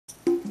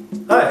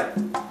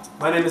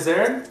My name is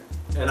Aaron,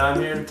 and I'm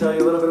here to tell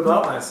you a little bit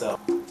about myself.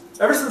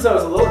 Ever since I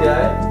was a little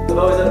guy, I've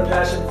always had a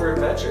passion for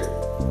adventure.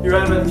 Here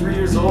I am at 3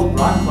 years old,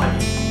 rock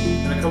climbing,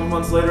 and a couple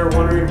months later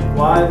wondering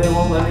why they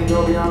won't let me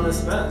go beyond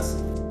this fence.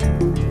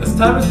 As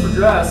time has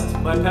progressed,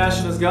 my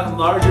passion has gotten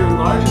larger and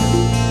larger,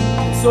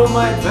 and so have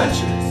my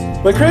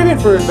adventures. My craving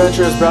for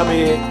adventure has brought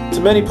me to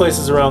many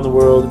places around the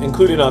world,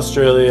 including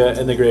Australia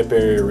and the Great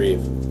Barrier Reef.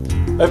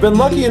 I've been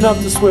lucky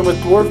enough to swim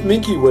with dwarf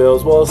minke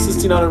whales while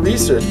assisting on a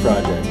research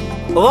project.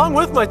 Along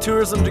with my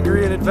tourism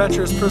degree and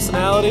adventurous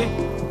personality,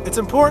 it's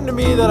important to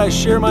me that I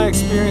share my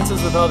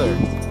experiences with others.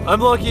 I'm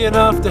lucky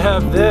enough to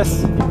have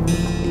this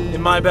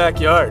in my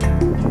backyard.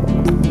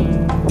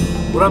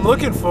 What I'm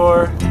looking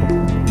for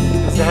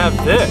is to have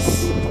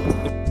this.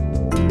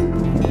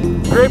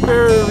 The Great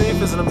Barrier Reef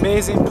is an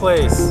amazing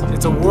place.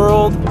 It's a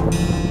world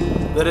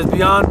that is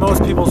beyond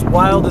most people's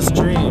wildest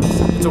dreams.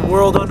 It's a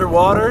world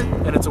underwater,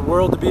 and it's a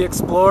world to be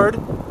explored.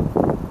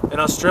 In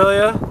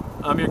Australia,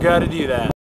 I'm your guide to do that.